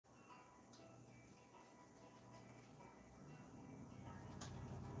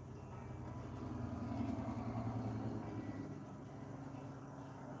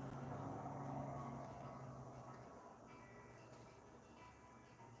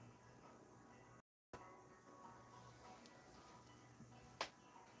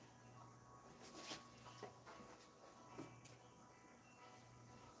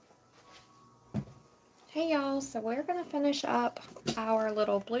Hey y'all, so we're going to finish up our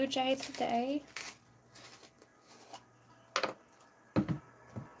little blue jay today.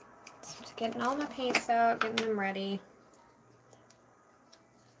 Just getting all my paints out, getting them ready.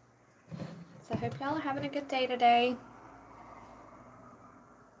 So I hope y'all are having a good day today.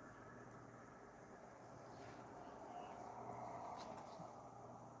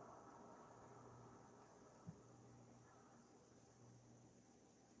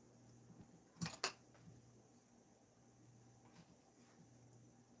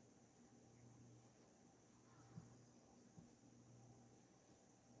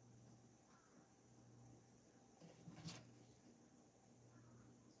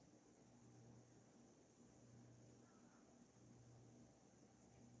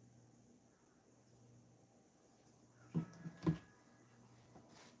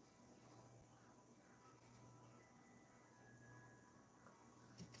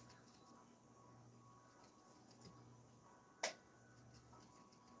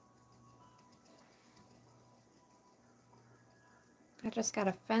 I just got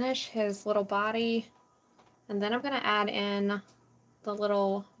to finish his little body, and then I'm going to add in the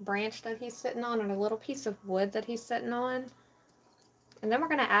little branch that he's sitting on and a little piece of wood that he's sitting on. And then we're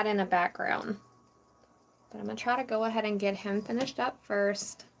going to add in a background. But I'm going to try to go ahead and get him finished up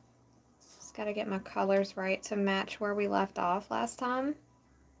first. Just got to get my colors right to match where we left off last time.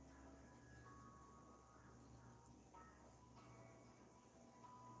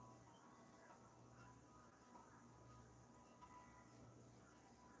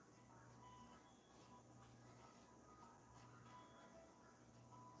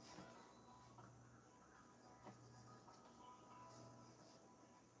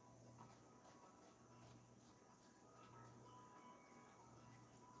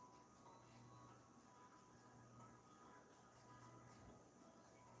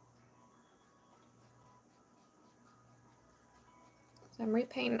 So I'm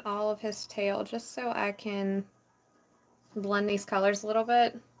repainting all of his tail just so I can blend these colors a little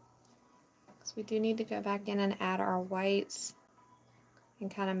bit. Because we do need to go back in and add our whites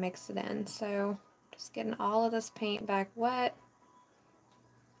and kind of mix it in. So just getting all of this paint back wet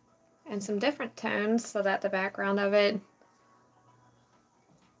and some different tones so that the background of it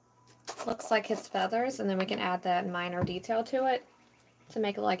looks like his feathers, and then we can add that minor detail to it to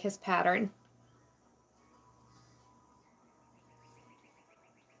make it like his pattern.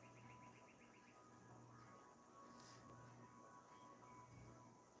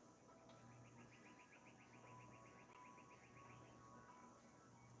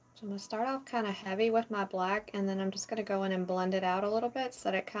 So I'm going to start off kind of heavy with my black, and then I'm just going to go in and blend it out a little bit so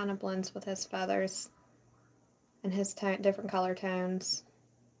that it kind of blends with his feathers and his different color tones.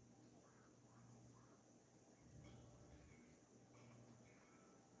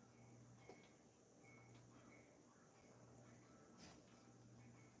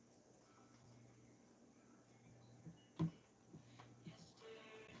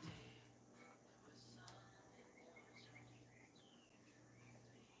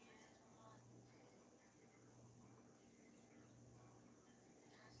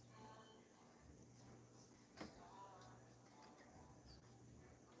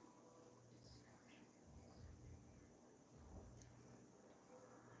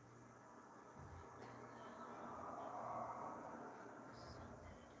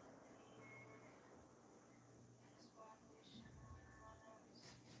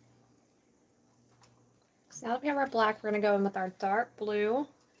 So now that we have our black, we're going to go in with our dark blue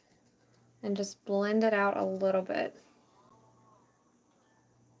and just blend it out a little bit.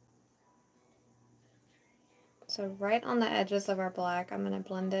 So right on the edges of our black, I'm going to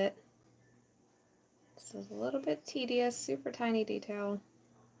blend it. This is a little bit tedious, super tiny detail.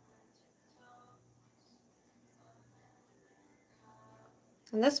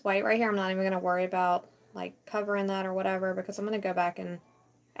 And this white right here, I'm not even going to worry about like covering that or whatever, because I'm going to go back and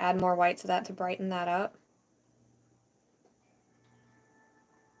add more white to that to brighten that up.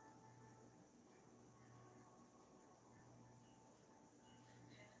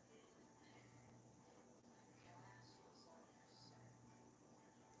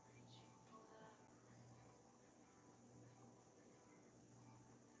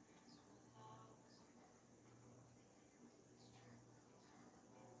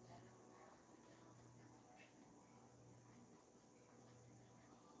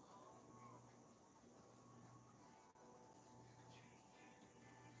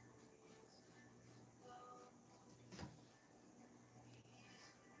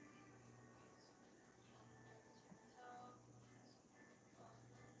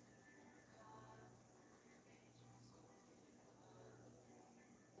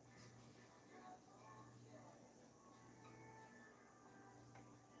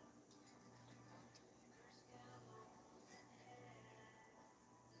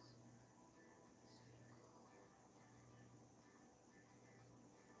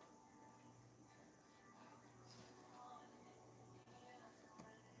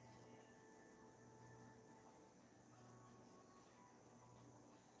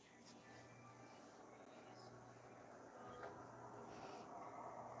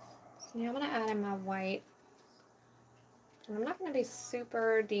 So now I'm going to add in my white. And I'm not going to be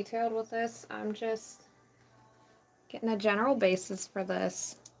super detailed with this. I'm just getting a general basis for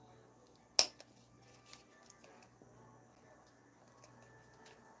this.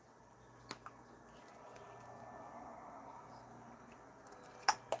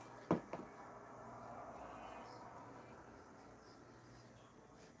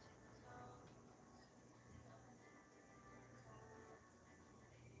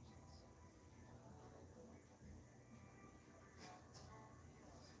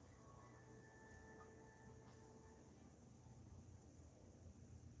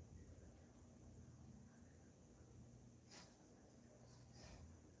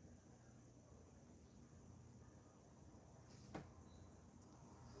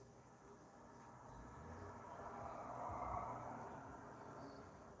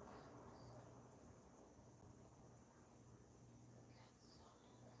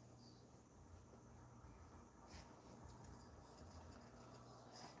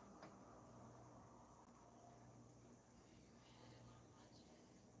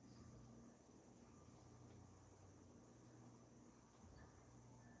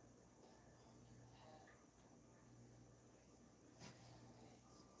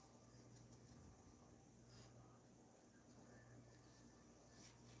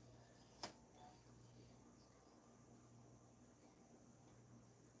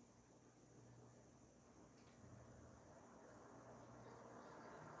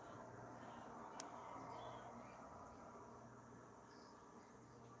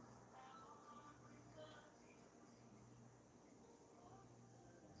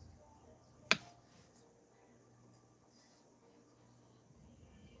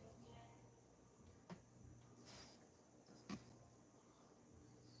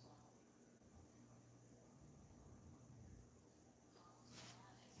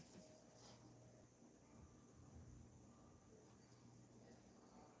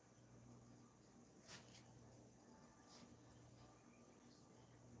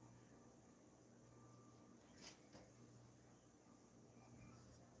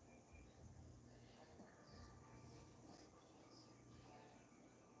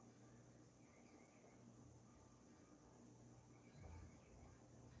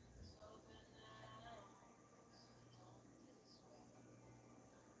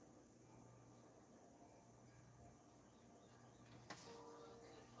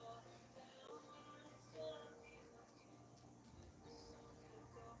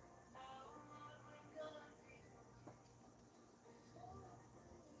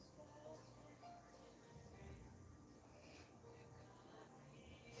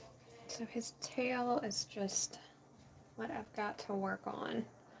 So his tail is just what I've got to work on.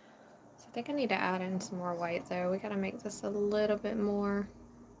 So I think I need to add in some more white though. We gotta make this a little bit more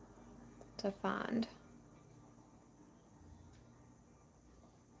defined.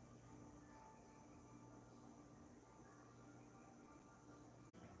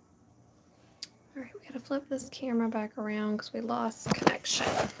 All right, we gotta flip this camera back around because we lost connection.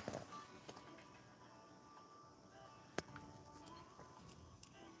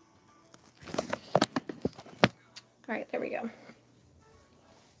 All right, there we go.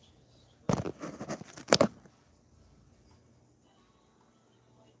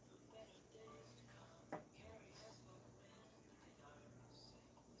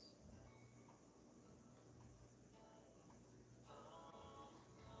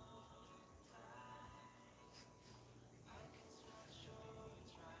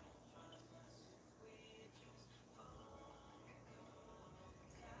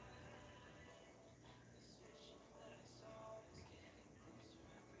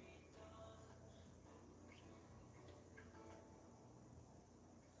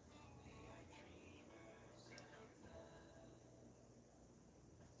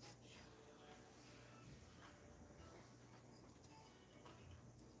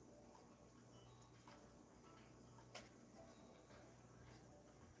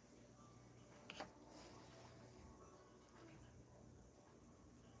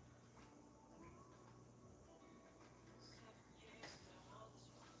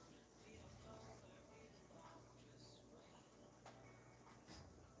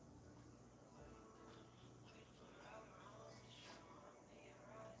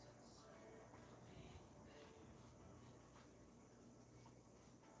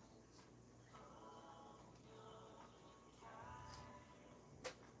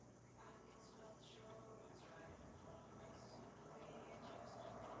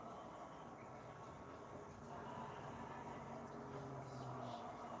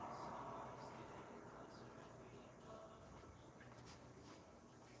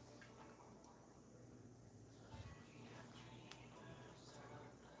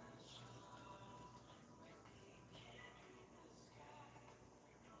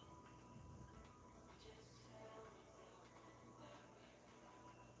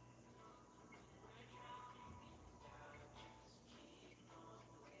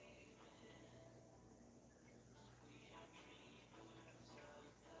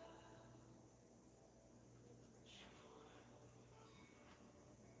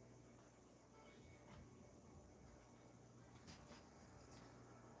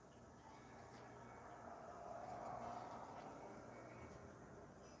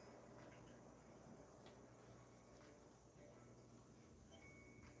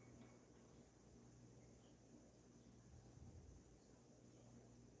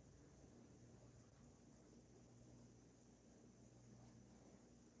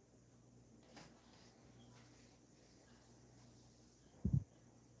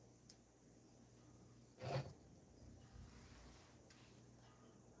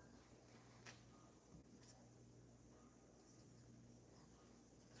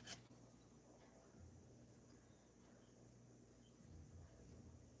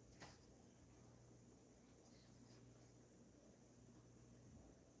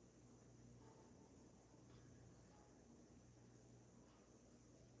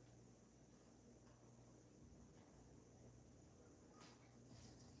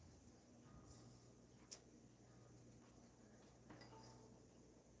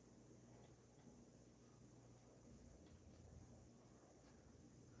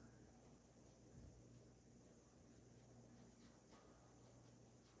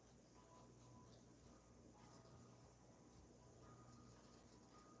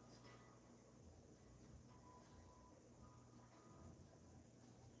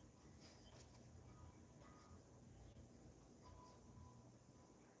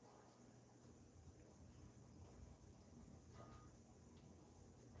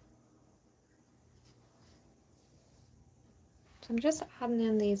 So I'm just adding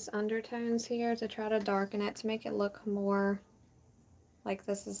in these undertones here to try to darken it to make it look more like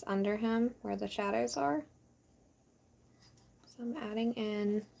this is under him where the shadows are. So I'm adding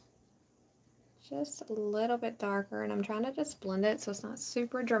in just a little bit darker, and I'm trying to just blend it so it's not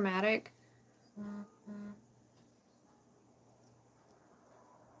super dramatic.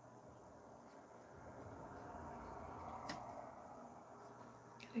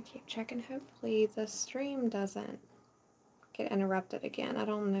 Gotta keep checking. Hopefully the stream doesn't get interrupted again. I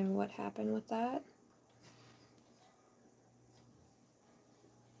don't know what happened with that.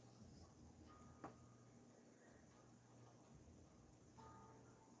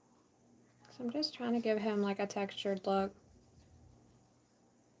 So I'm just trying to give him like a textured look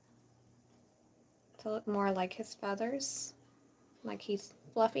to look more like his feathers, like he's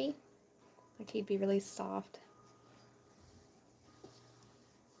fluffy, like he'd be really soft.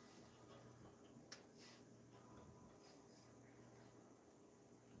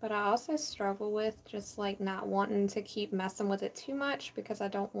 But I also struggle with just like not wanting to keep messing with it too much because I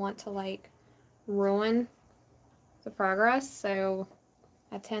don't want to like ruin the progress. So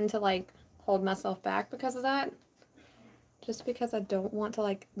I tend to like hold myself back because of that. Just because I don't want to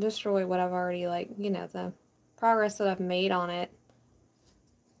like destroy what I've already like, you know, the progress that I've made on it.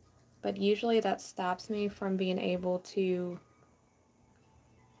 But usually that stops me from being able to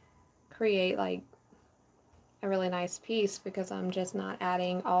create like a really nice piece because I'm just not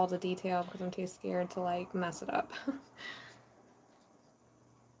adding all the detail because I'm too scared to like mess it up.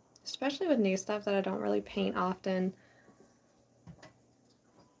 Especially with new stuff that I don't really paint often.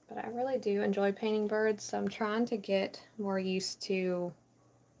 But I really do enjoy painting birds, so I'm trying to get more used to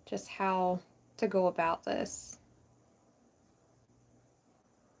just how to go about this.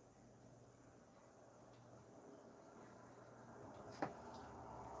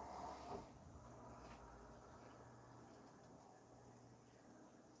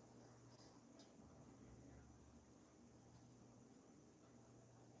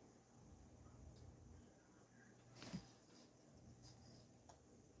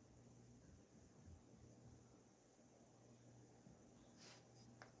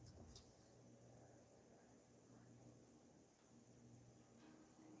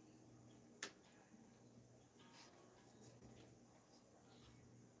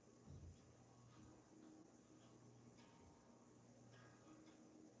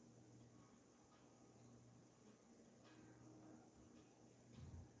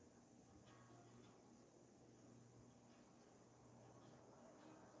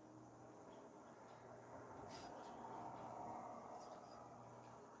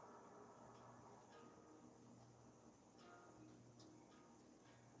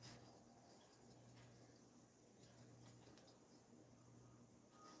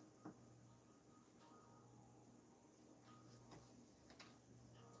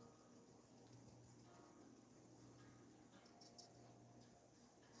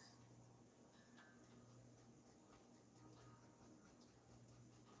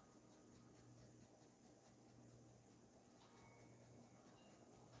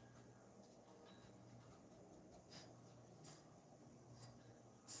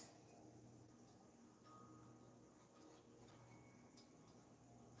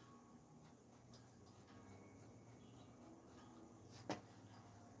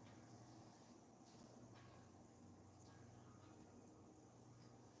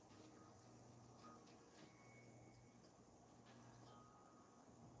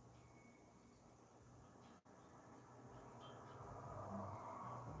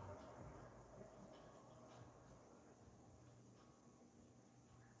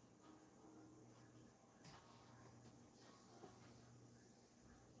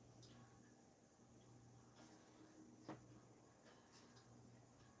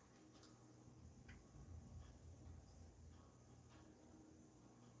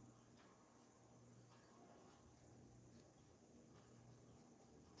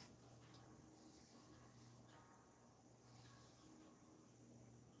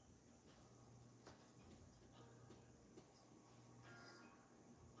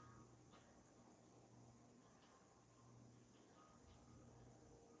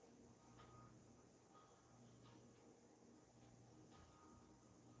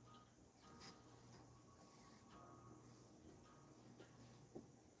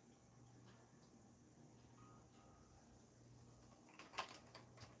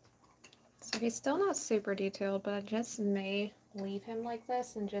 So he's still not super detailed, but I just may leave him like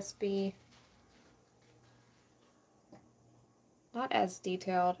this and just be not as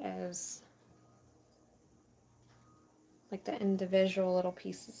detailed as like the individual little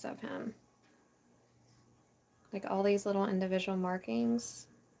pieces of him. like all these little individual markings.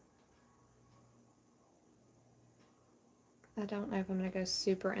 I don't know if I'm going to go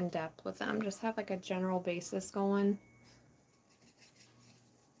super in depth with them, just have like a general basis going.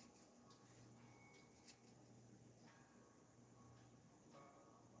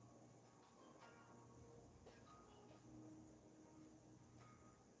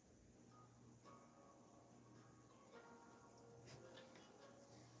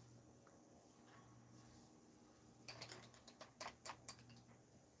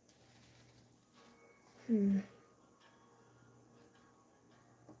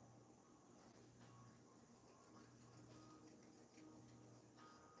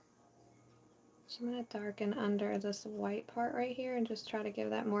 So I'm going to darken under this white part right here and just try to give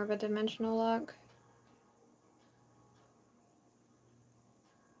that more of a dimensional look.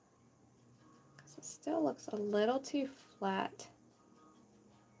 Because it still looks a little too flat.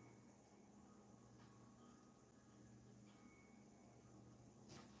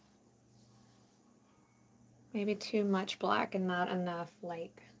 Maybe too much black and not enough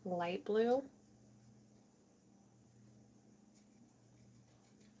like light blue.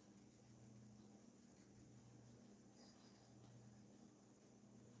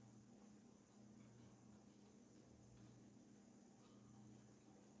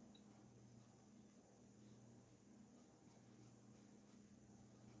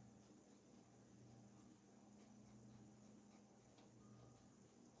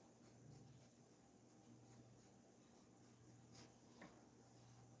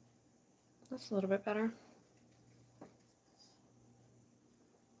 That's a little bit better.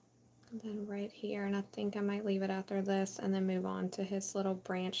 And then right here, and I think I might leave it after this and then move on to his little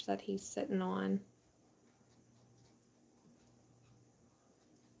branch that he's sitting on.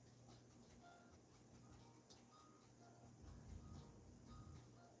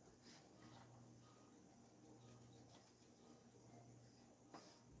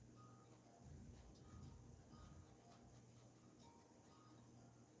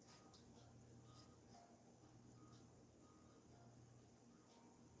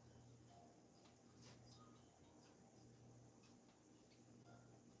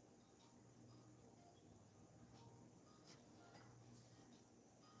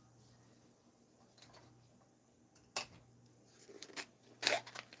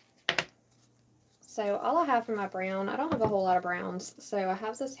 So all I have for my brown, I don't have a whole lot of browns, so I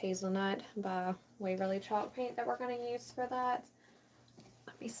have this Hazelnut by Waverly Chalk Paint that we're going to use for that.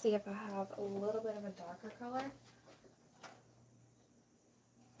 Let me see if I have a little bit of a darker color.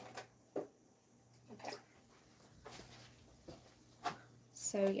 Okay.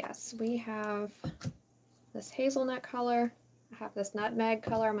 So yes, we have this Hazelnut color. I have this Nutmeg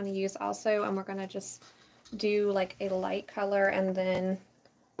color I'm going to use also, and we're going to just do like a light color and then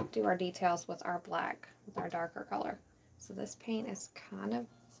do our details with our black, with our darker color. So this paint is kind of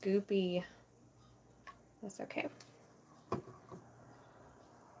goopy. That's okay. So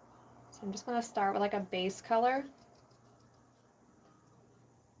I'm just going to start with like a base color.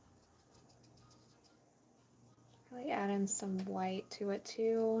 Really add in some white to it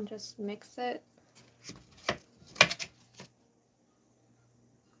too and just mix it.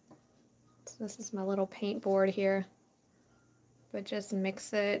 So this is my little paint board here. But just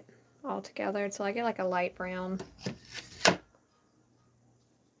mix it all together until I get like a light brown. And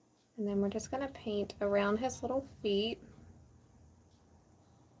then we're just going to paint around his little feet.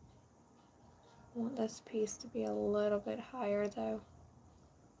 I want this piece to be a little bit higher though.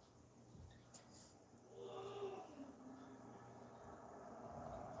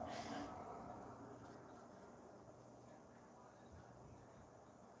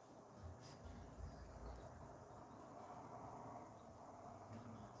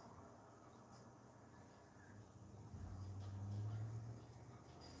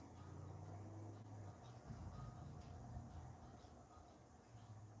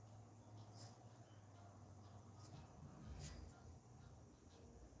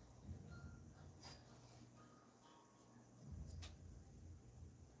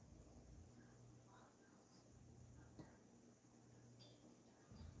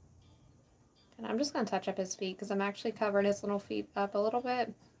 And I'm just going to touch up his feet because I'm actually covering his little feet up a little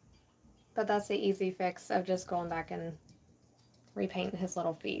bit. But that's the easy fix of just going back and repainting his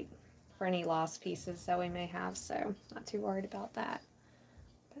little feet for any lost pieces that we may have. So not too worried about that.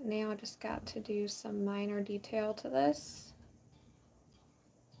 But now I just got to do some minor detail to this.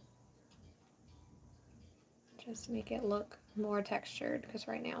 Just make it look more textured because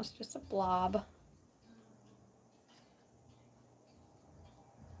right now it's just a blob.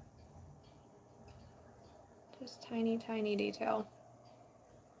 Just tiny, tiny detail.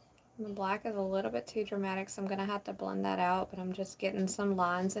 The black is a little bit too dramatic, so I'm going to have to blend that out, but I'm just getting some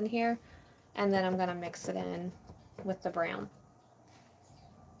lines in here, and then I'm going to mix it in with the brown.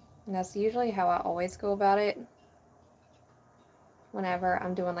 And that's usually how I always go about it whenever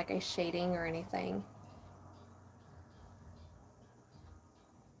I'm doing like a shading or anything.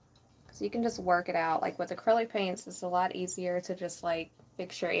 So you can just work it out. Like with acrylic paints, it's a lot easier to just like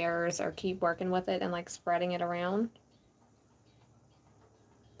fix your errors or keep working with it and like spreading it around.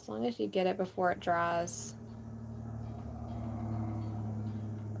 As long as you get it before it dries.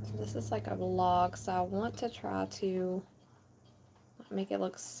 So this is like a vlog, so I want to try to make it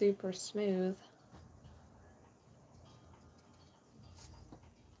look super smooth.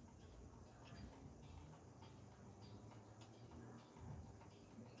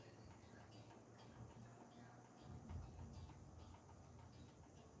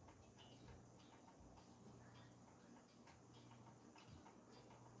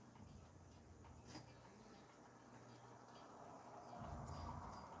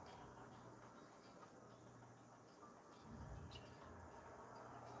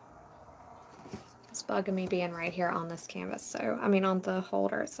 It's bugging me being right here on this canvas, so I mean on the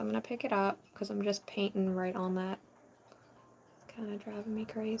holder, so I'm gonna pick it up because I'm just painting right on that. It's kind of driving me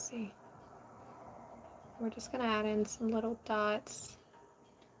crazy. We're just gonna add in some little dots,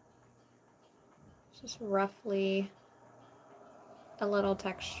 just roughly a little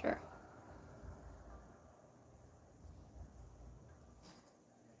texture.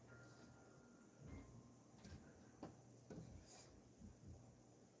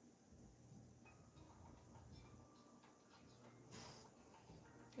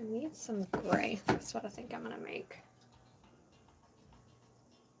 I need some gray. That's what I think I'm gonna make.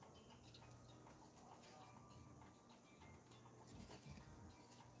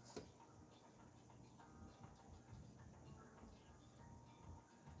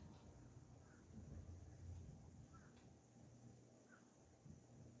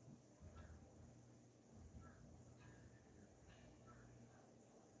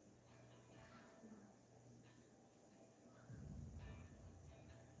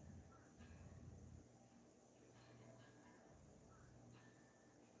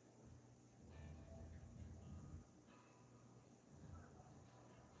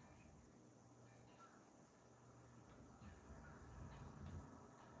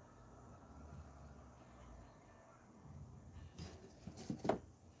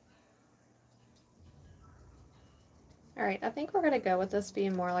 Alright, I think we're gonna go with this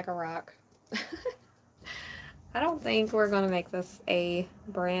being more like a rock. I don't think we're gonna make this a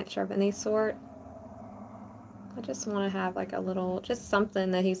branch of any sort. I just want to have like a little, just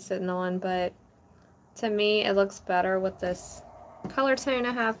something that he's sitting on, but to me it looks better with this color tone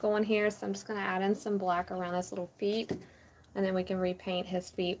I have going here, so I'm just going to add in some black around his little feet, and then we can repaint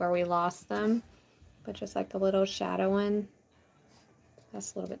his feet where we lost them, but just like the little shadowing,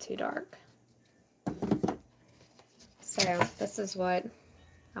 that's a little bit too dark. So this is what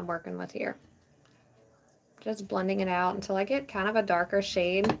I'm working with here. Just blending it out until I get kind of a darker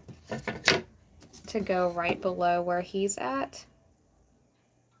shade to go right below where he's at.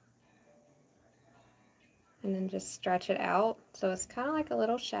 And then just stretch it out. So it's kind of like a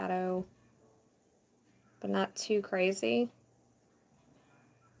little shadow, but not too crazy,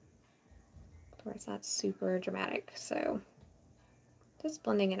 where it's not super dramatic. So just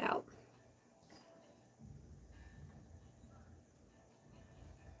blending it out.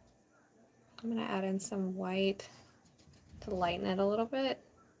 I'm going to add in some white to lighten it a little bit,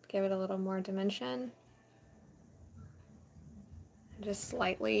 give it a little more dimension. And just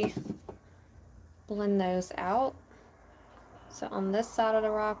slightly blend those out. So on this side of the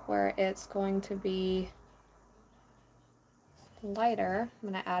rock where it's going to be lighter,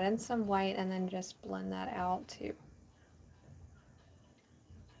 I'm going to add in some white and then just blend that out too.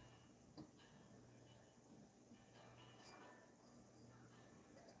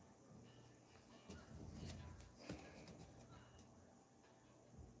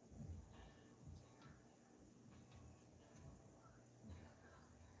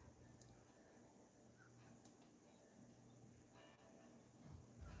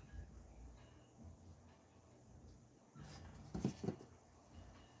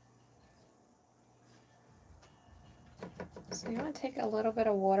 So you want to take a little bit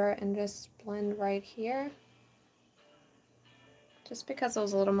of water and just blend right here. Just because there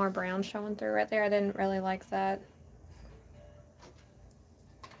was a little more brown showing through right there, I didn't really like that.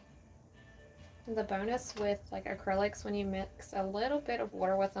 And the bonus with like acrylics, when you mix a little bit of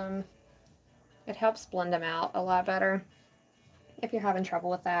water with them, it helps blend them out a lot better if you're having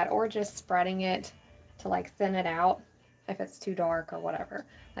trouble with that, or just spreading it to like thin it out. if it's too dark or whatever.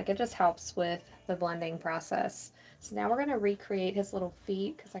 Like, it just helps with the blending process. So now we're going to recreate his little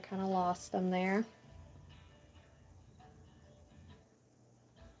feet because I kind of lost them there.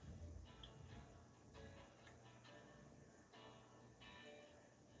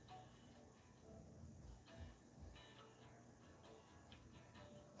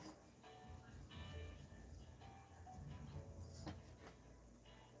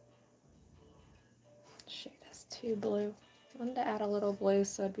 Shoot, that's too blue. I wanted to add a little blue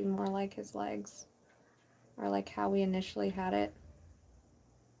so it'd be more like his legs, or like how we initially had it.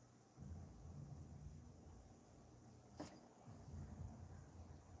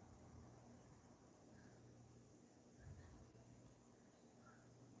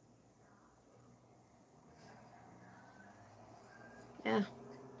 Yeah.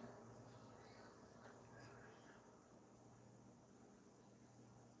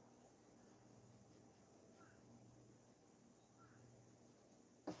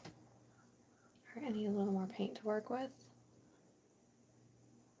 Or I need a little more paint to work with.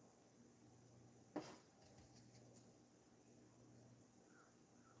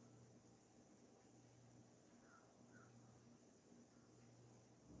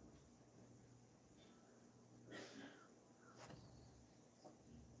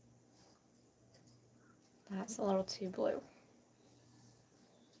 That's a little too blue.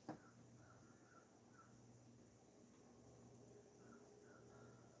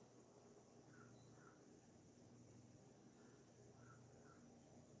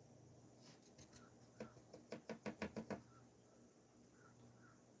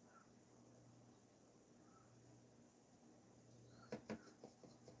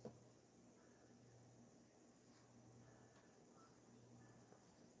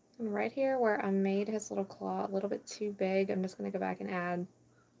 And right here where I made his little claw a little bit too big, I'm just going to go back and add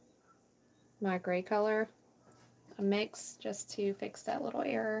my gray color, a mix, just to fix that little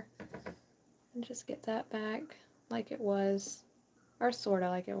error and just get that back like it was, or sort of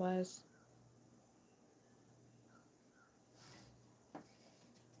like it was.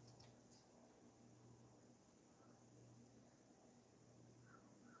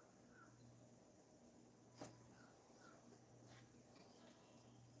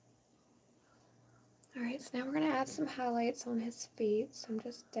 Alright, so now we're going to add some highlights on his feet, so I'm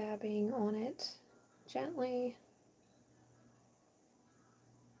just dabbing on it gently.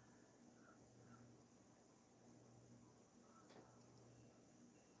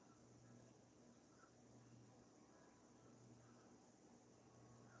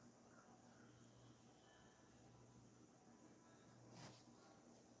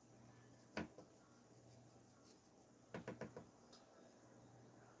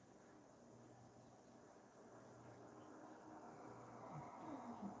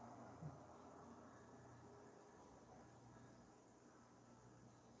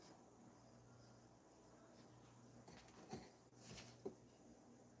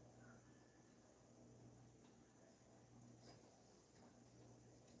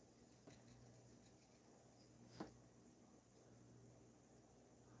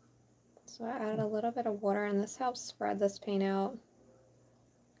 So I added a little bit of water, and this helps spread this paint out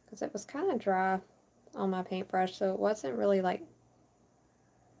because it was kind of dry on my paintbrush, so it wasn't really like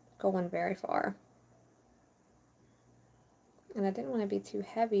going very far. And I didn't want to be too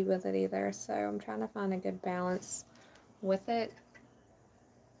heavy with it either, so I'm trying to find a good balance with it.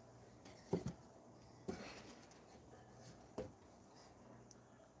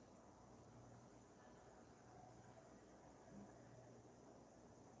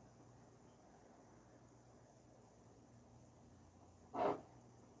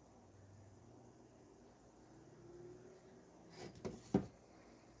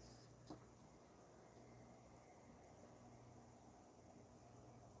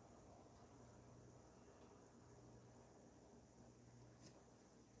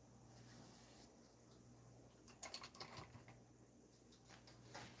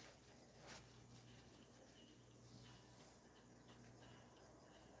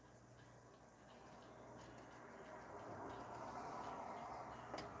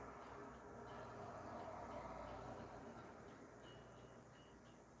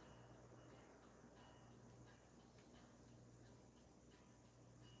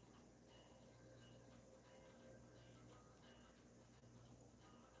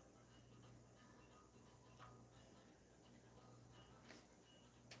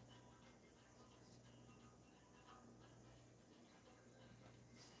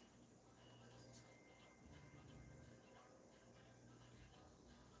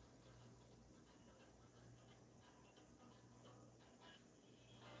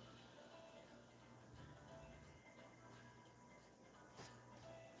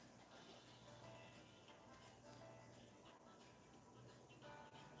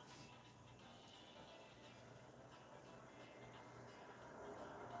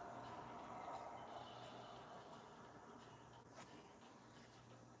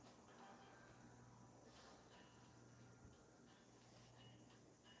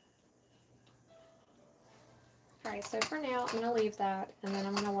 Alright, so for now, I'm going to leave that, and then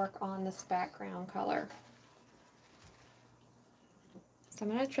I'm going to work on this background color. So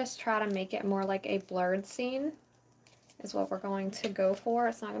I'm going to just try to make it more like a blurred scene, is what we're going to go for.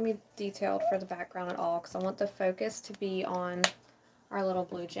 It's not going to be detailed for the background at all, because I want the focus to be on our little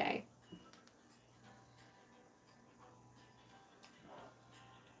blue jay.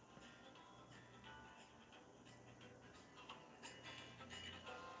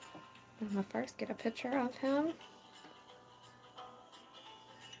 I'm going to first get a picture of him.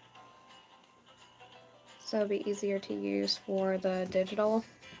 So it'll be easier to use for the digital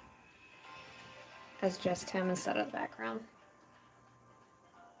as just him instead of the background.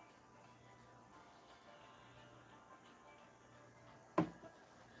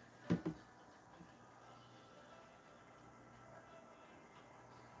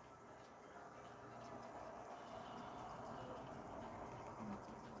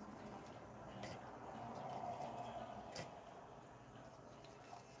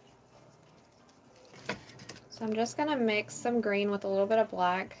 So I'm just going to mix some green with a little bit of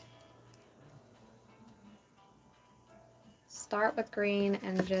black. Start with green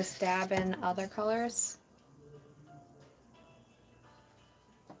and just dab in other colors.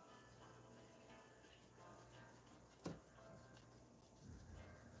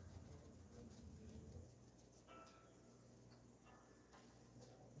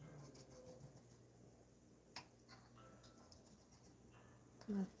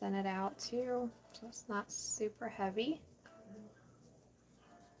 I'm going to thin it out too, so it's not super heavy.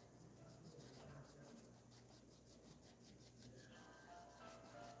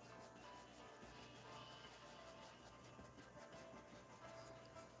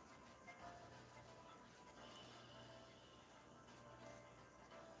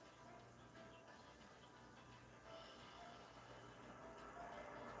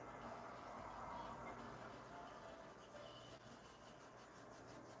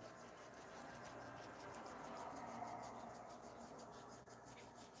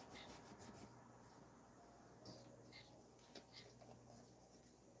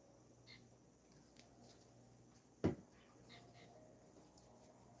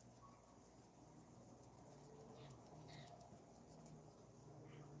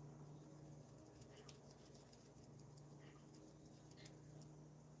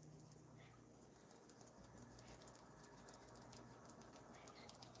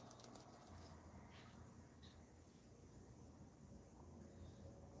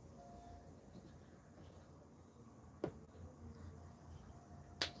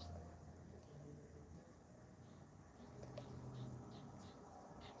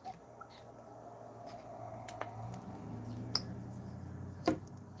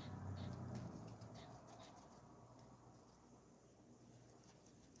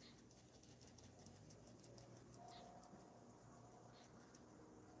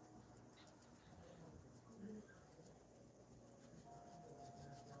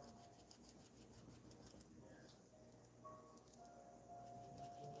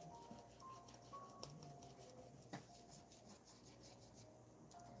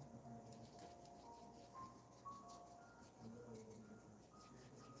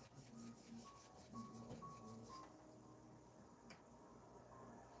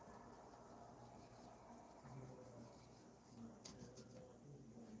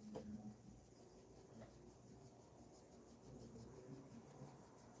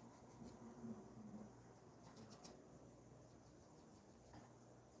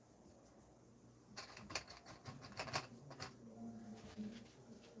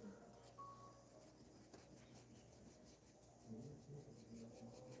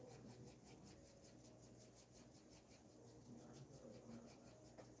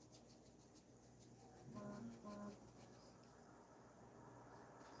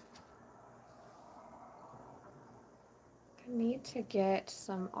 I need to get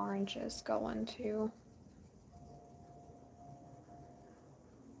some oranges going too.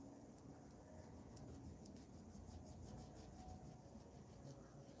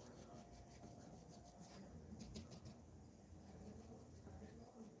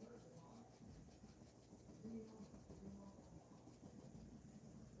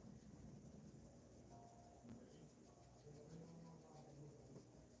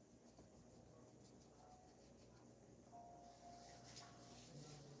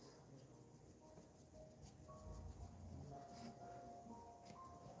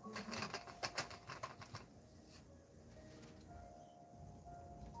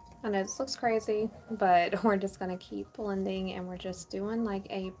 I know this looks crazy, but we're just going to keep blending and we're just doing like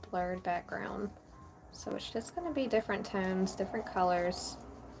a blurred background. So it's just going to be different tones, different colors.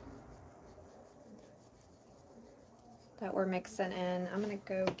 that we're mixing in. I'm going to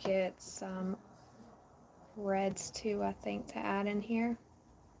go get some reds too, I think, to add in here.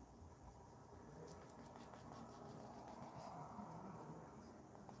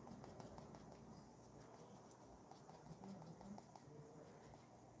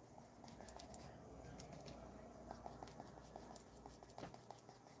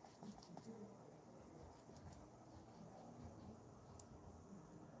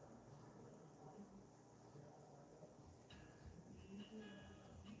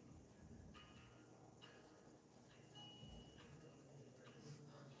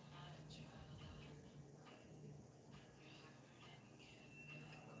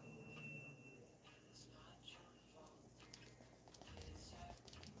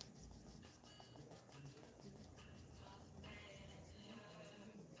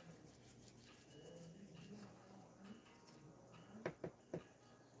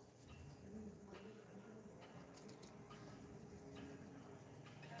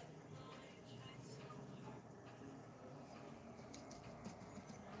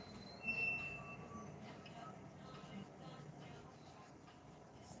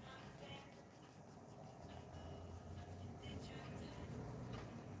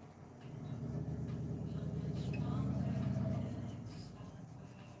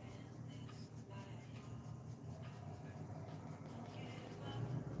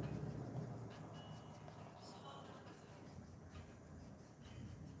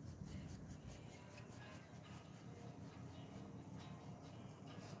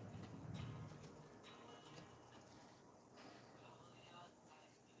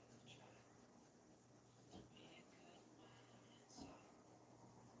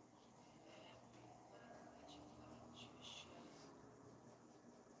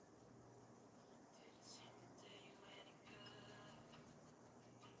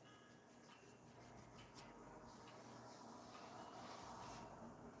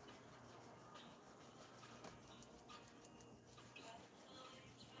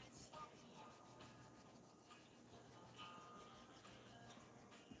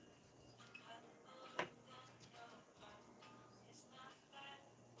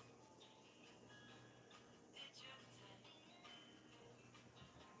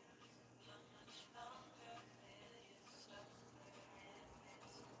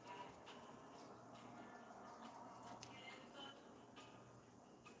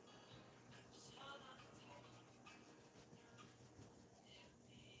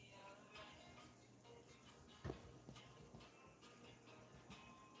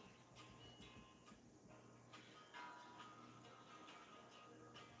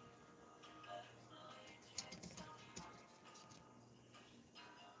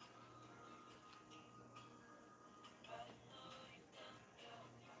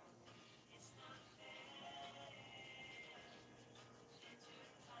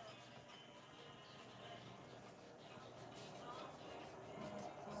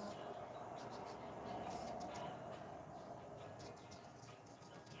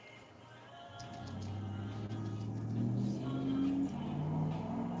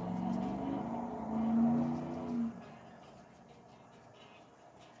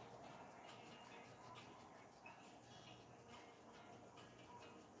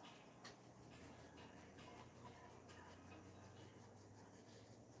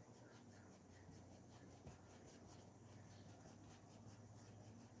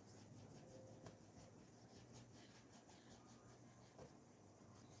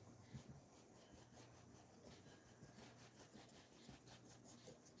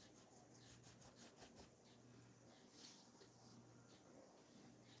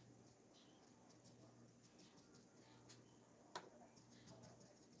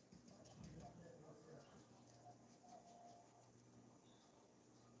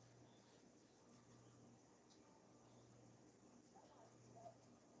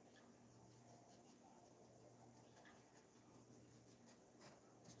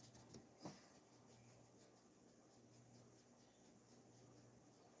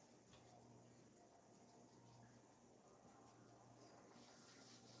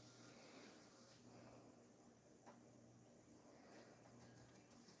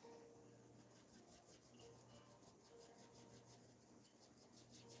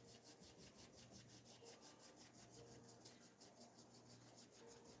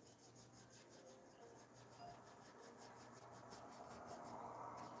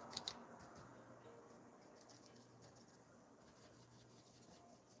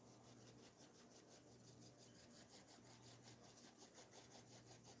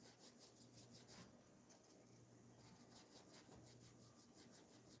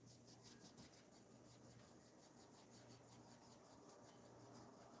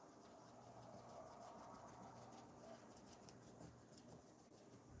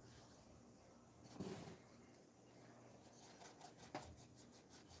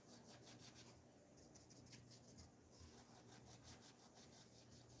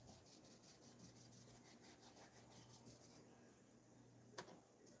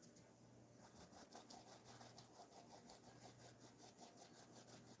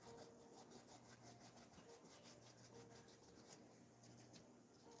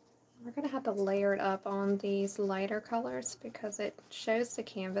 We're going to have to layer it up on these lighter colors because it shows the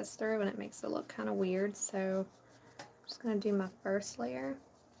canvas through and it makes it look kind of weird. So I'm just going to do my first layer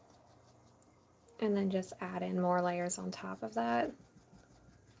and then just add in more layers on top of that.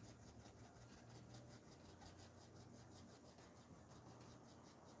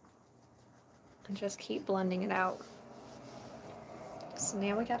 And just keep blending it out. So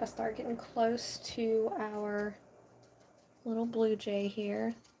now we got to start getting close to our little blue jay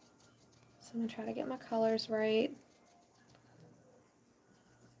here. So I'm going to try to get my colors right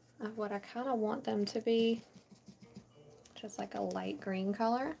of what I kind of want them to be. Just like a light green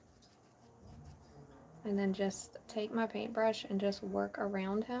color. And then just take my paintbrush and just work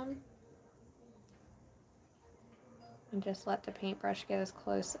around him. And just let the paintbrush get as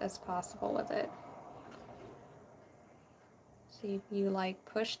close as possible with it. See, if you like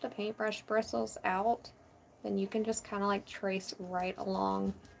push the paintbrush bristles out, then you can just kind of like trace right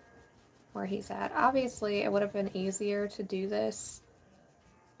along where he's at. Obviously, it would have been easier to do this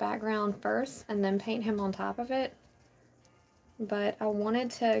background first and then paint him on top of it. But I wanted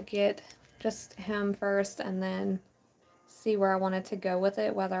to get just him first and then see where I wanted to go with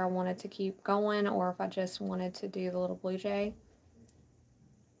it, whether I wanted to keep going or if I just wanted to do the little blue jay.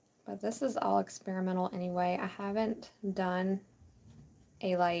 But this is all experimental anyway. I haven't done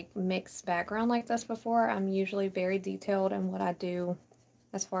a like mixed background like this before. I'm usually very detailed in what I do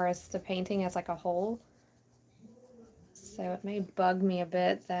as far as the painting as like a whole. So it may bug me a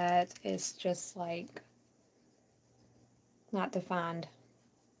bit that it's just like not defined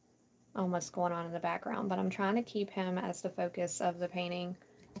on what's going on in the background, but I'm trying to keep him as the focus of the painting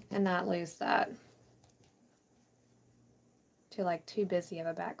and not lose that to like too busy of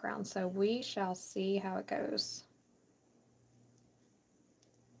a background. So we shall see how it goes.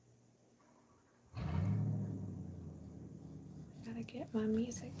 Gotta get my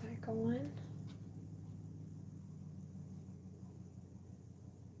music back on.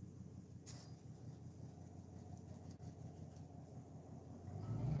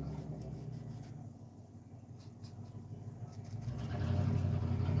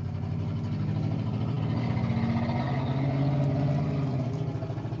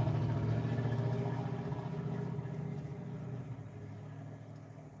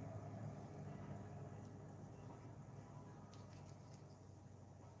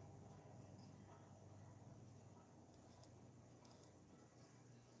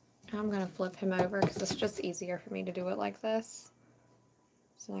 I'm going to flip him over because it's just easier for me to do it like this.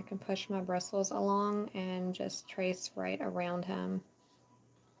 So I can push my bristles along and just trace right around him.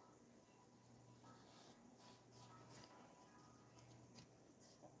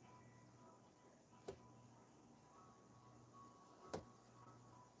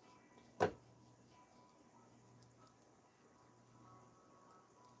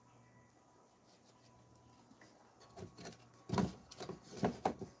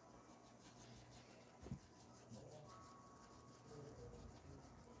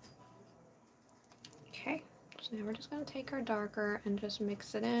 Okay, so now we're just going to take our darker and just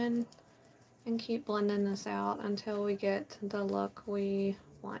mix it in and keep blending this out until we get the look we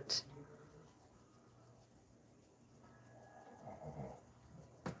want.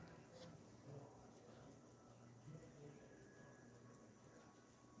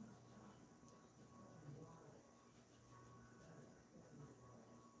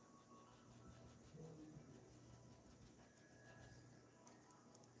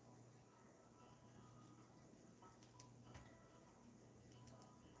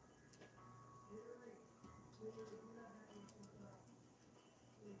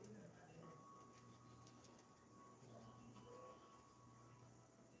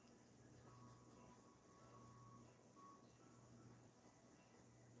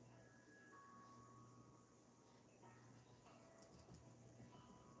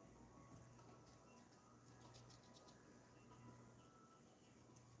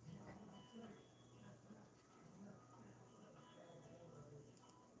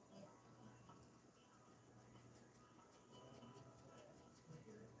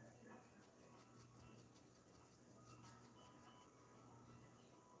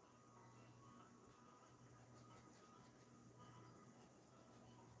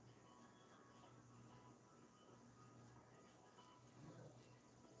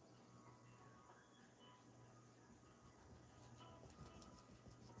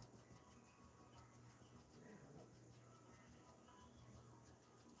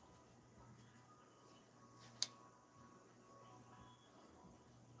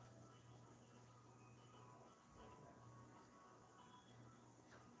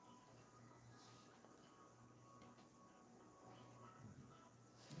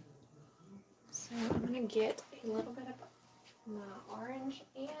 I'm going to get a little bit of my orange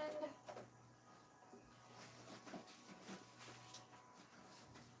and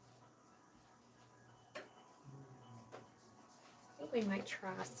I think we might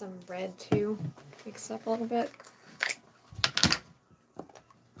try some red too, mix up a little bit.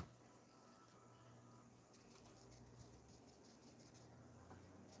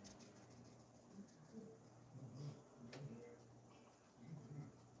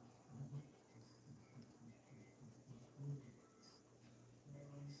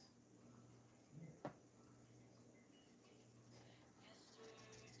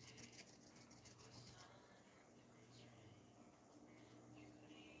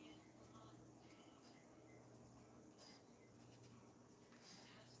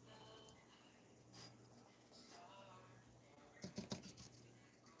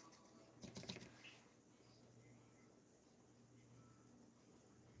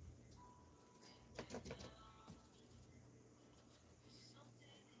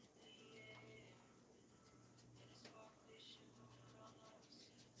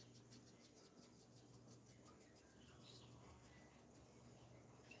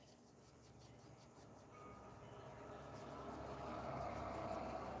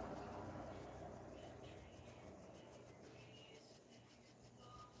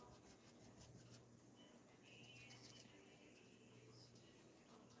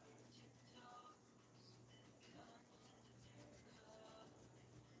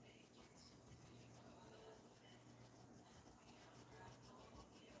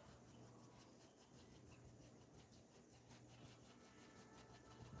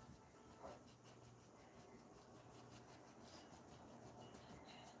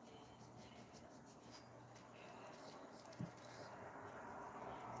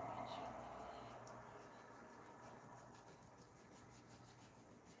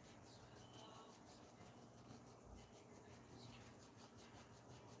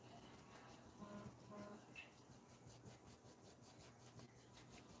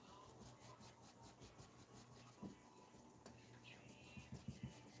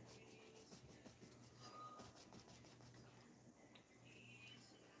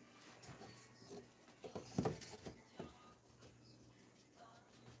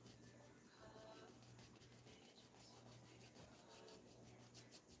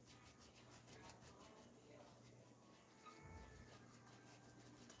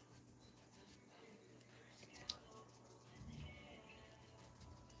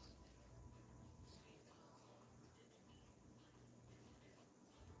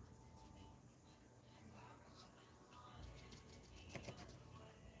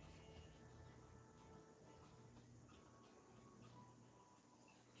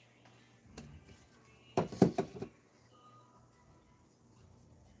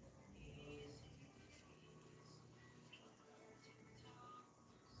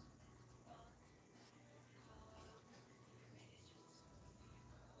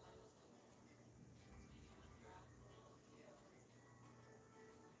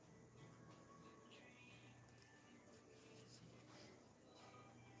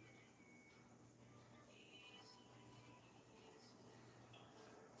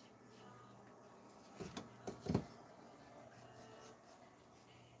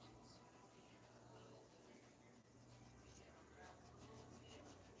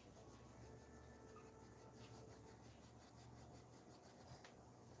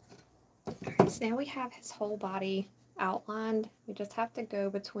 So now we have his whole body outlined. We just have to go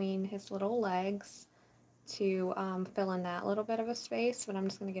between his little legs to fill in that little bit of a space, but I'm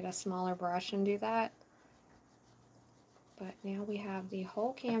just going to get a smaller brush and do that. But now we have the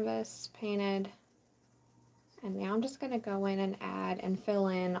whole canvas painted, and now I'm just going to go in and add and fill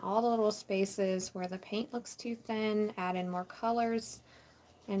in all the little spaces where the paint looks too thin, add in more colors,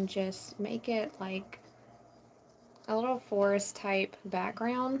 and just make it like a little forest type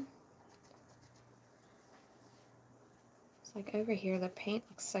background. Like over here the paint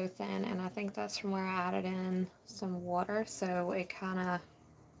looks so thin, and I think that's from where I added in some water, so it kind of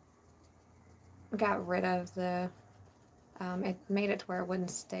got rid of the it made it to where it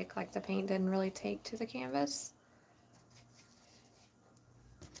wouldn't stick, like the paint didn't really take to the canvas.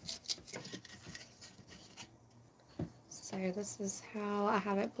 So this is how I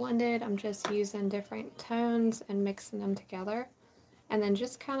have it blended. I'm just using different tones and mixing them together, and then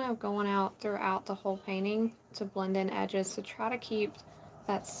just kind of going out throughout the whole painting to blend in edges to try to keep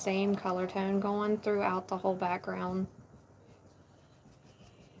that same color tone going throughout the whole background.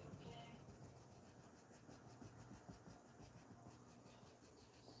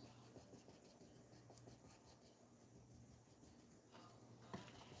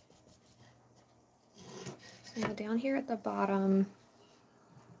 So now down here at the bottom,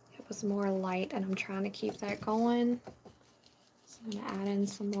 it was more light and I'm trying to keep that going. So I'm going to add in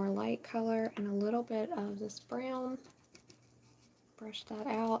some more light color and a little bit of this brown. Brush that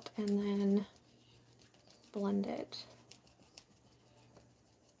out and then blend it.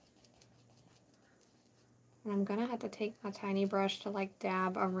 And I'm gonna have to take my tiny brush to like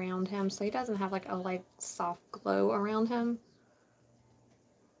dab around him so he doesn't have like a soft glow around him.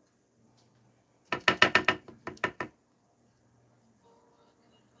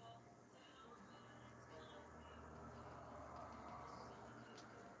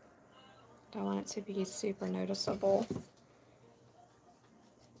 Don't want it to be super noticeable.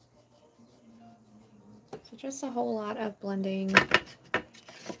 So just a whole lot of blending.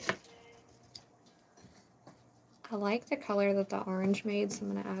 I like the color that the orange made, so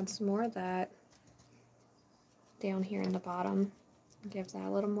I'm going to add some more of that down here in the bottom. Gives that a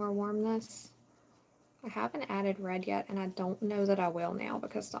little more warmness. I haven't added red yet, and I don't know that I will now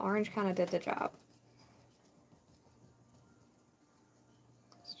because the orange kind of did the job.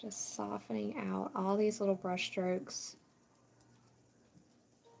 It's just softening out all these little brush strokes.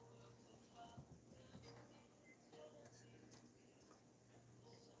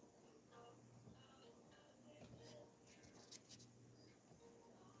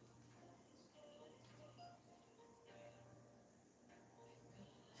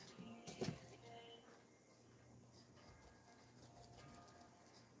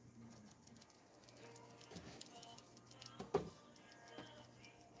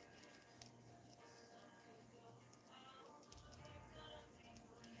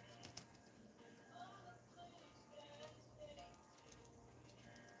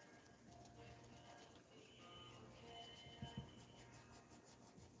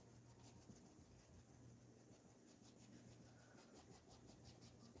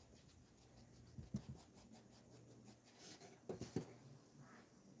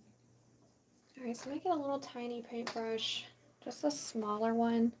 Alright, so I'm going to get a little tiny paintbrush, just a smaller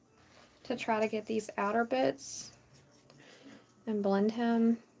one, to try to get these outer bits and blend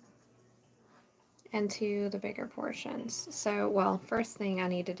him into the bigger portions. So, well, first thing I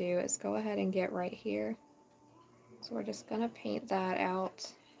need to do is go ahead and get right here. So we're just going to paint that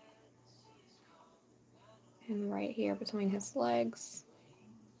out. And right here between his legs.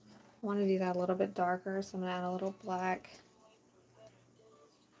 I want to do that a little bit darker, so I'm going to add a little black.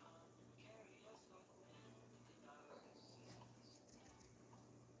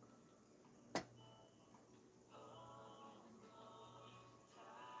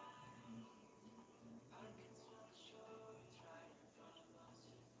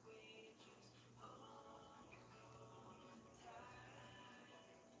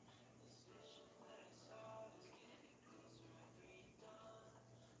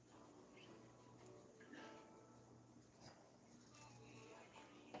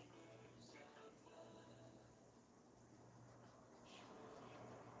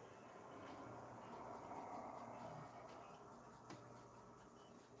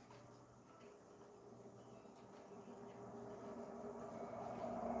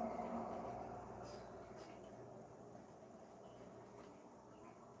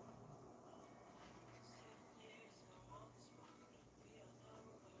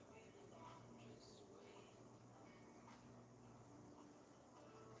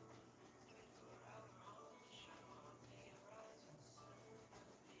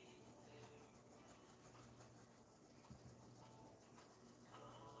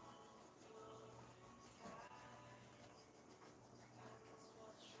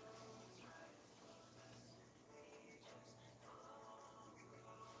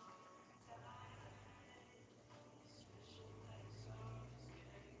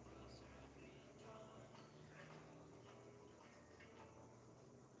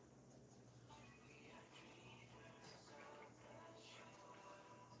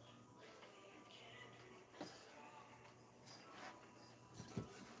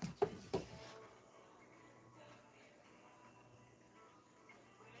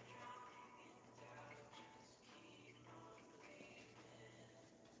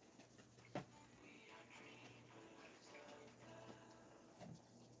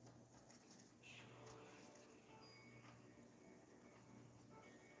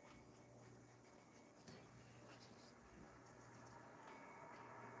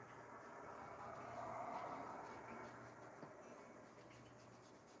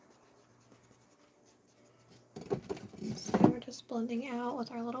 So we're just blending out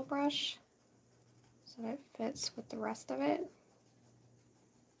with our little brush so that it fits with the rest of it.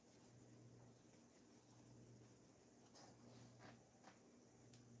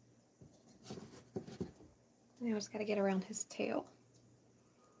 Now I just got to get around his tail.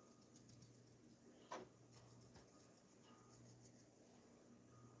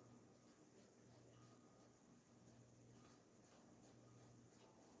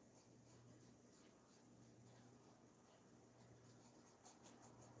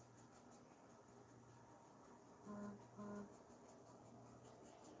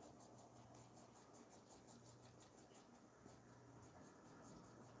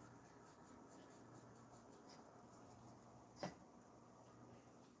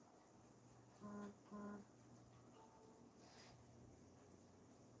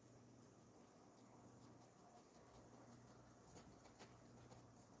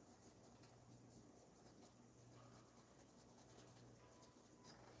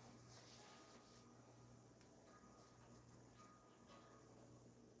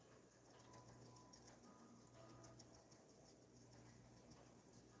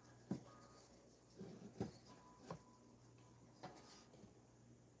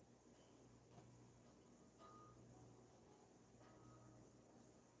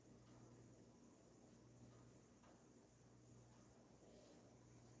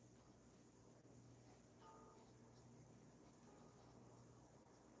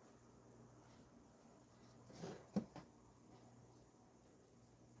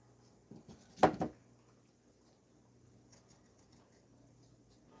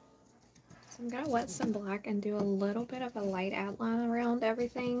 So I'm going to wet some black and do a little bit of a light outline around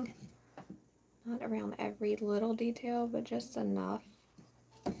everything. Not around every little detail, but just enough.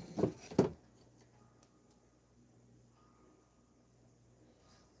 So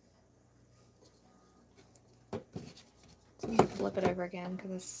I'm going to flip it over again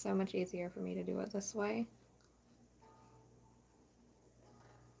because it's so much easier for me to do it this way.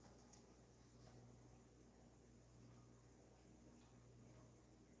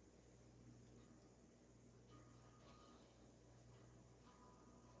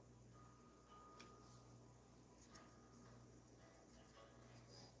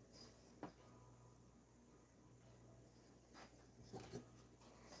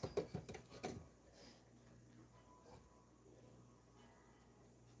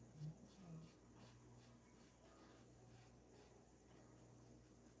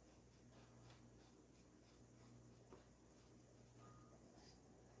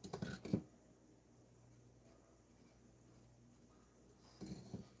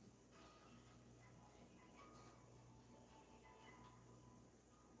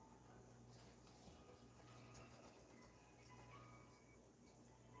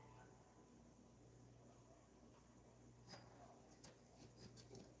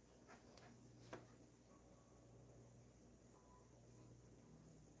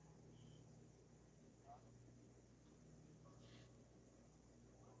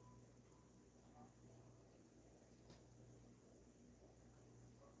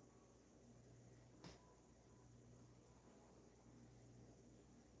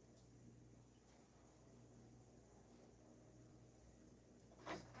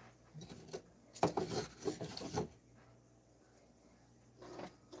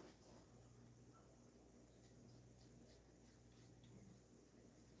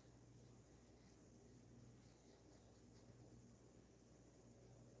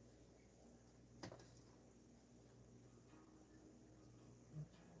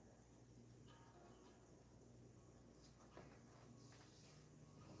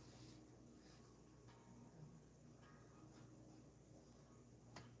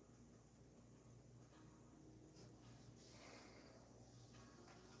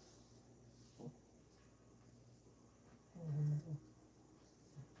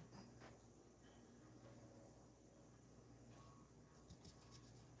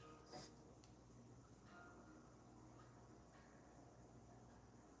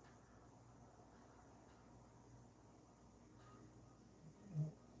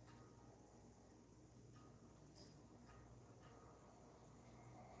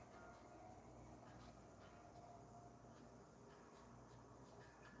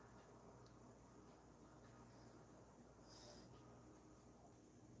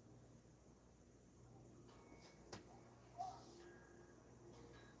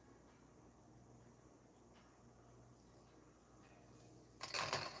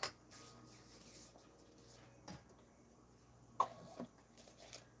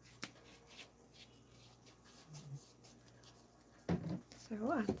 So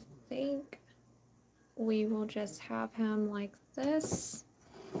I think we will just have him like this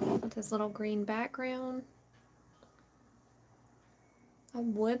with his little green background. I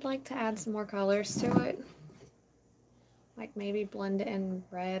would like to add some more colors to it. like maybe blend it in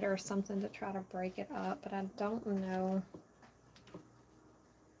red or something to try to break it up, but I don't know.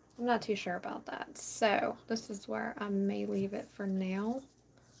 I'm not too sure about that. So this is where I may leave it for now.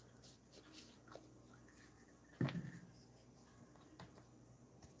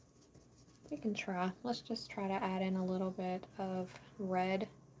 We can try. Let's just try to add in a little bit of red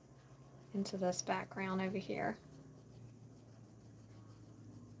into this background over here.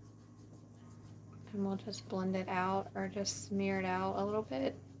 And we'll just blend it out or just smear it out a little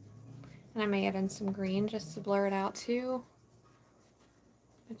bit. And I may add in some green just to blur it out too.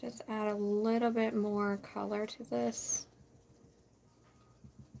 But just add a little bit more color to this.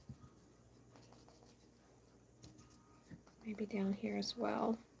 Maybe down here as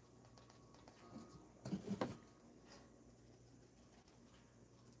well.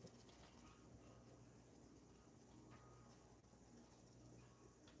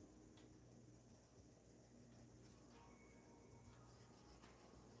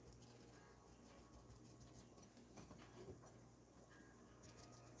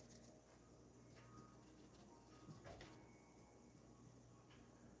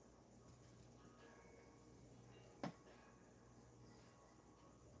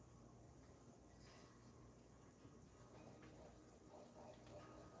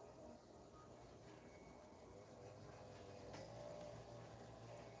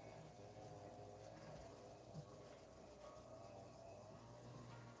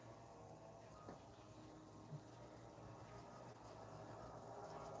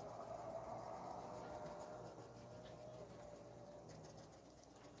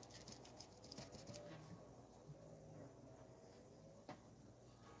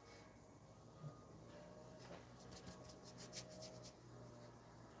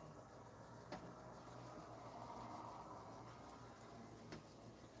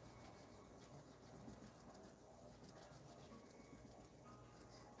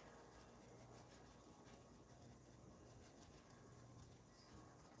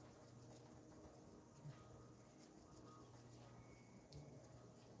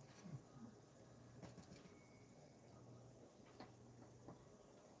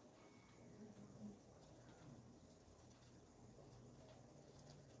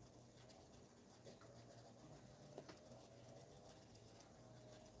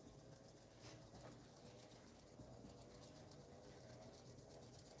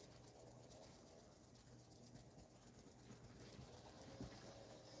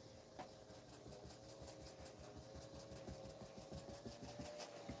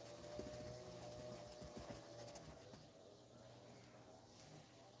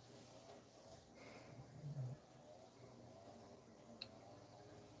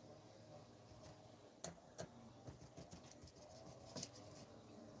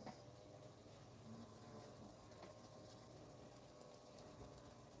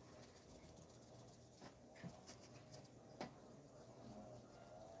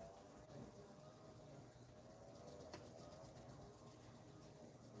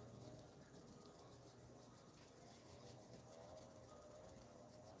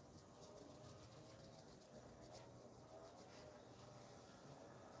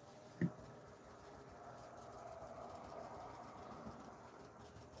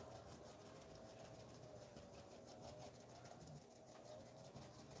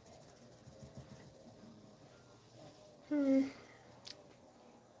 I've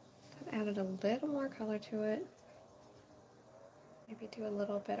added a little more color to it. Maybe do a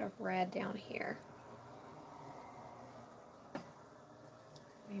little bit of red down here.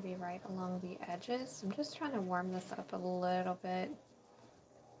 Maybe right along the edges. I'm just trying to warm this up a little bit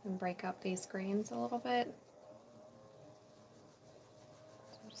and break up these greens a little bit.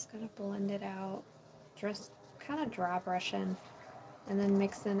 So I'm just going to blend it out, just kind of dry brushing, and then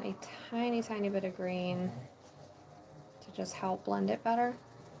mix in a tiny, tiny bit of green to just help blend it better.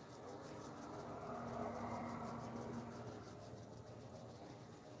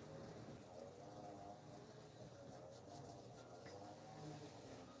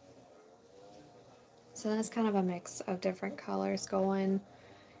 So that's kind of a mix of different colors going.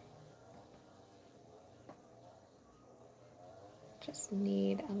 Just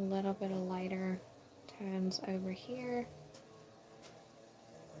need a little bit of lighter tones over here.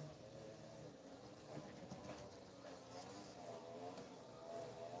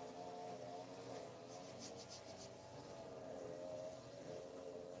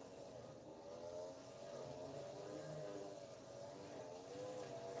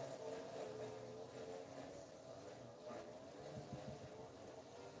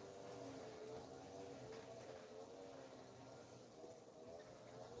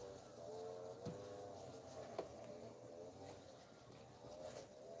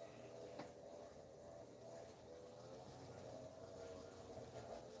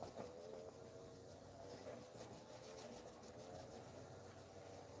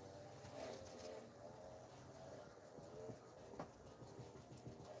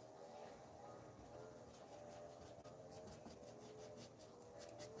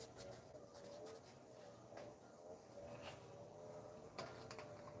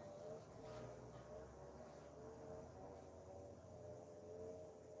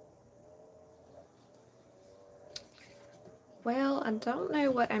 Well, I don't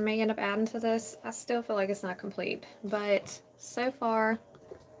know what I may end up adding to this. I still feel like it's not complete, but so far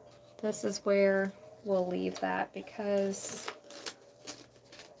this is where we'll leave that, because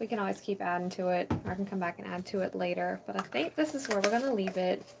we can always keep adding to it, or I can come back and add to it later. But I think this is where we're going to leave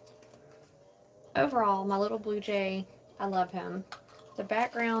it. Overall, my little blue jay, I love him. The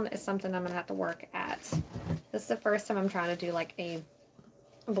background is something I'm going to have to work at. This is the first time I'm trying to do like a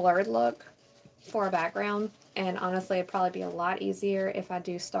blurred look for a background, and honestly it'd probably be a lot easier if I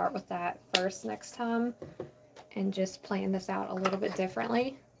do start with that first next time and just plan this out a little bit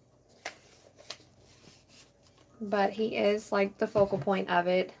differently. But he is like the focal point of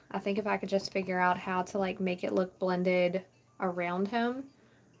it. I think if I could just figure out how to like make it look blended around him,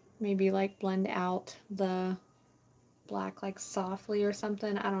 maybe like blend out the black like softly or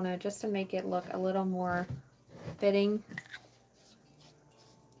something, I don't know, just to make it look a little more fitting.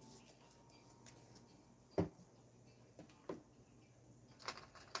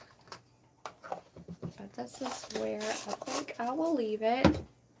 But this is where I think I will leave it.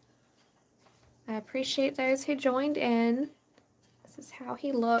 I appreciate those who joined in. This is how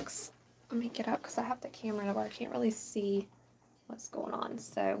he looks. Let me get up because I have the camera where I can't really see what's going on.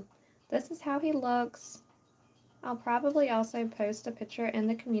 So this is how he looks. I'll probably also post a picture in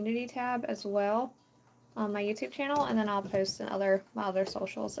the community tab as well on my YouTube channel, and then I'll post in my other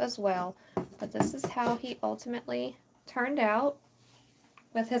socials as well. But this is how he ultimately turned out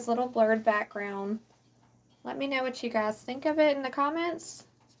with his little blurred background. Let me know what you guys think of it in the comments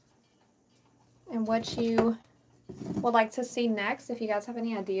and what you would like to see next. If you guys have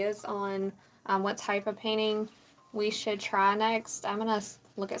any ideas on what type of painting we should try next, I'm going to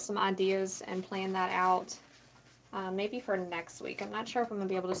look at some ideas and plan that out maybe for next week. I'm not sure if I'm going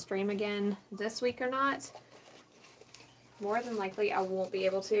to be able to stream again this week or not. More than likely I won't be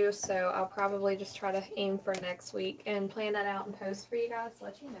able to, so I'll probably just try to aim for next week and plan that out and post for you guys to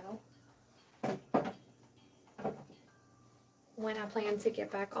let you know when I plan to get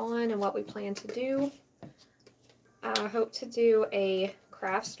back on and what we plan to do. I hope to do a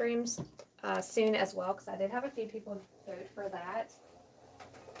craft streams soon as well, because I did have a few people vote for that.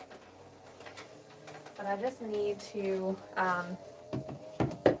 But I just need to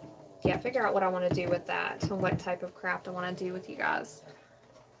figure out what I want to do with that and what type of craft I want to do with you guys.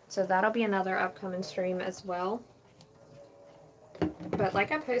 So that'll be another upcoming stream as well. But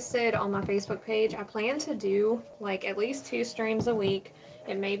like I posted on my Facebook page, I plan to do like at least 2 streams a week.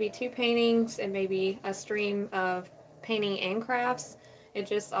 It may be 2 paintings, it may be a stream of painting and crafts. It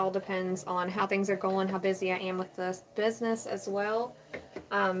just all depends on how things are going, how busy I am with this business as well,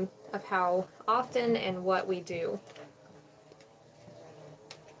 of how often and what we do.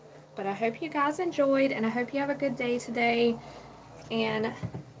 But I hope you guys enjoyed, and I hope you have a good day today, and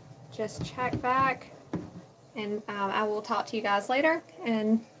just check back. And I will talk to you guys later,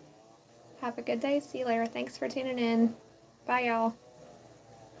 and have a good day. See you later. Thanks for tuning in. Bye, y'all.